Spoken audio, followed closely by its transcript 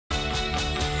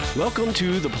Welcome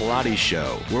to the Pilates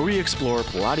Show, where we explore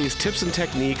Pilates tips and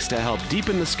techniques to help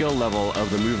deepen the skill level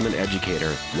of the movement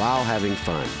educator while having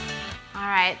fun. All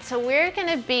right, so we're going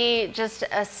to be just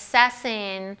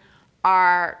assessing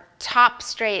our top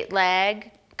straight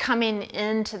leg coming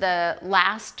into the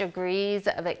last degrees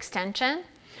of extension.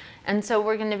 And so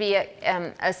we're going to be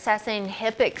assessing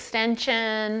hip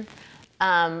extension,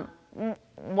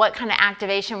 what kind of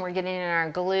activation we're getting in our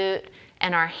glute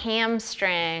and our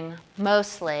hamstring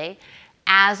mostly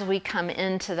as we come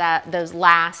into those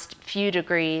last few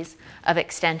degrees of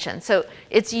extension. So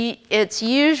it's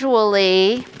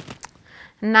usually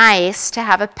nice to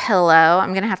have a pillow. I'm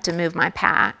going to have to move my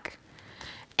pack.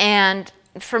 And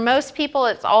for most people,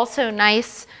 it's also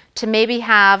nice to maybe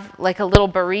have like a little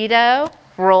burrito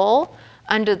roll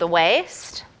under the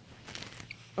waist.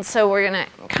 So we're going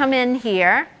to come in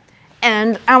here,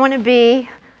 and I want to be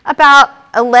about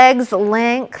a leg's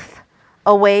length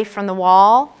away from the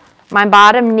wall. My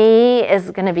bottom knee is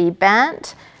going to be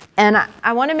bent, and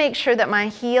I want to make sure that my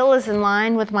heel is in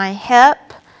line with my hip.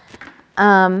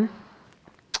 Yeah.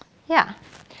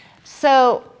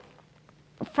 So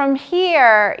from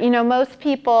here, you know, most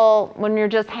people, when you're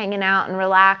just hanging out and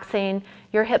relaxing,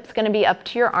 your hip's going to be up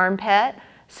to your armpit.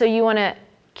 So you want to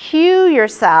cue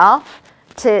yourself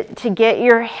to get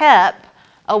your hip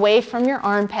away from your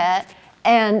armpit,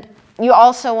 and you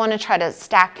also want to try to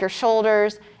stack your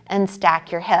shoulders and stack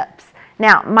your hips.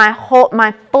 Now,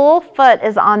 my full foot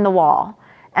is on the wall,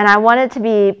 and I want it to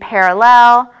be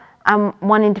parallel. I'm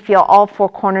wanting to feel all four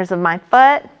corners of my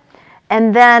foot,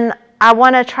 and then I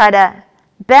want to try to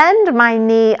bend my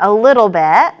knee a little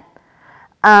bit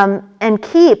and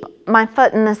keep my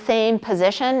foot in the same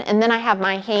position, and then I have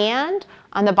my hand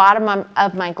on the bottom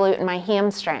of my glute and my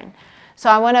hamstring. So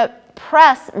I want to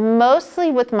press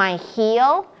mostly with my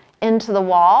heel into the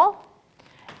wall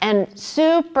and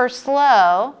super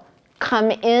slow come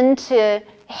into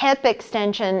hip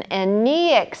extension and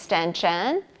knee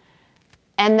extension.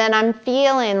 And then I'm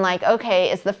feeling like,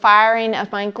 okay, is the firing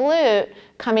of my glute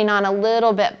coming on a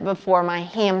little bit before my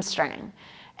hamstring?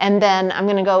 And then I'm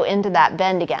going to go into that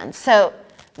bend again. So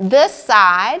this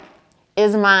side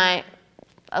is a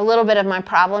little bit of my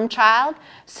problem child.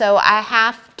 So I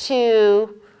have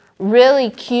to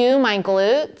really cue my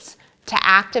glutes to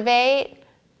activate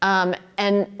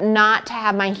and not to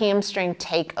have my hamstring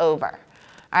take over.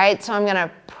 All right, so I'm going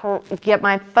to get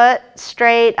my foot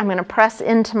straight. I'm going to press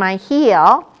into my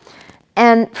heel.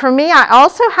 And for me, I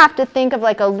also have to think of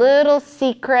like a little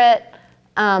secret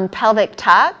pelvic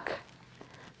tuck.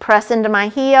 Press into my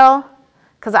heel,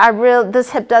 because this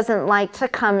hip doesn't like to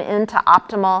come into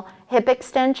optimal hip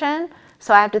extension.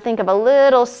 So I have to think of a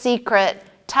little secret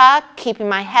tuck, keeping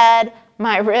my head,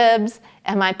 my ribs,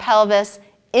 and my pelvis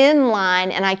in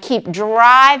line, and I keep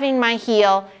driving my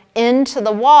heel into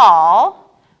the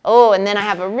wall. Oh, and then I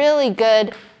have a really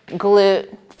good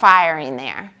glute firing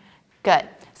there. Good.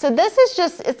 So this is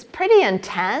just, it's pretty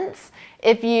intense.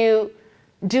 If you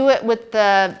do it with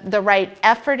the right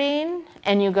efforting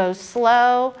and you go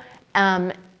slow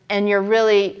and you're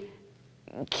really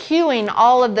cueing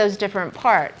all of those different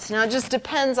parts. Now it just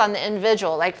depends on the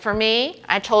individual. Like for me,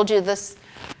 I told you this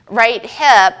right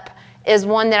hip is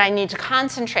one that I need to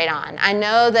concentrate on. I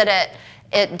know that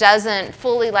it doesn't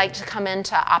fully like to come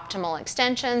into optimal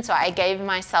extension, so I gave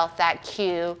myself that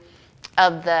cue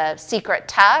of the secret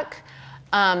tuck.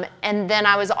 And then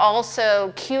I was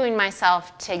also cueing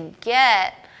myself to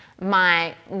get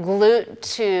my glute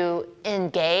to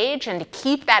engage and to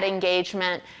keep that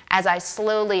engagement as I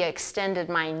slowly extended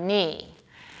my knee.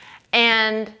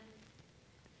 And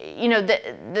you know,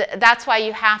 that's why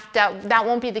you have to, that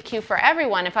won't be the cue for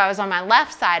everyone. If I was on my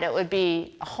left side, it would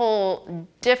be a whole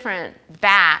different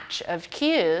batch of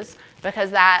cues because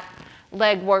that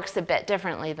leg works a bit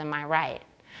differently than my right.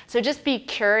 So just be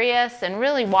curious and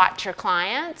really watch your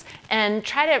clients and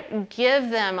try to give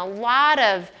them a lot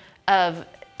of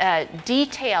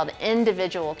detailed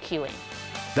individual cueing.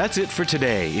 That's it for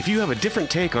today. If you have a different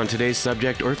take on today's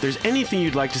subject, or if there's anything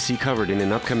you'd like to see covered in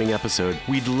an upcoming episode,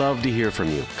 we'd love to hear from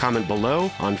you. Comment below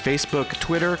on Facebook,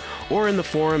 Twitter, or in the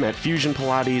forum at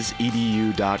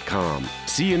fusionpilatesedu.com.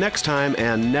 See you next time,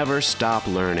 and never stop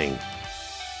learning.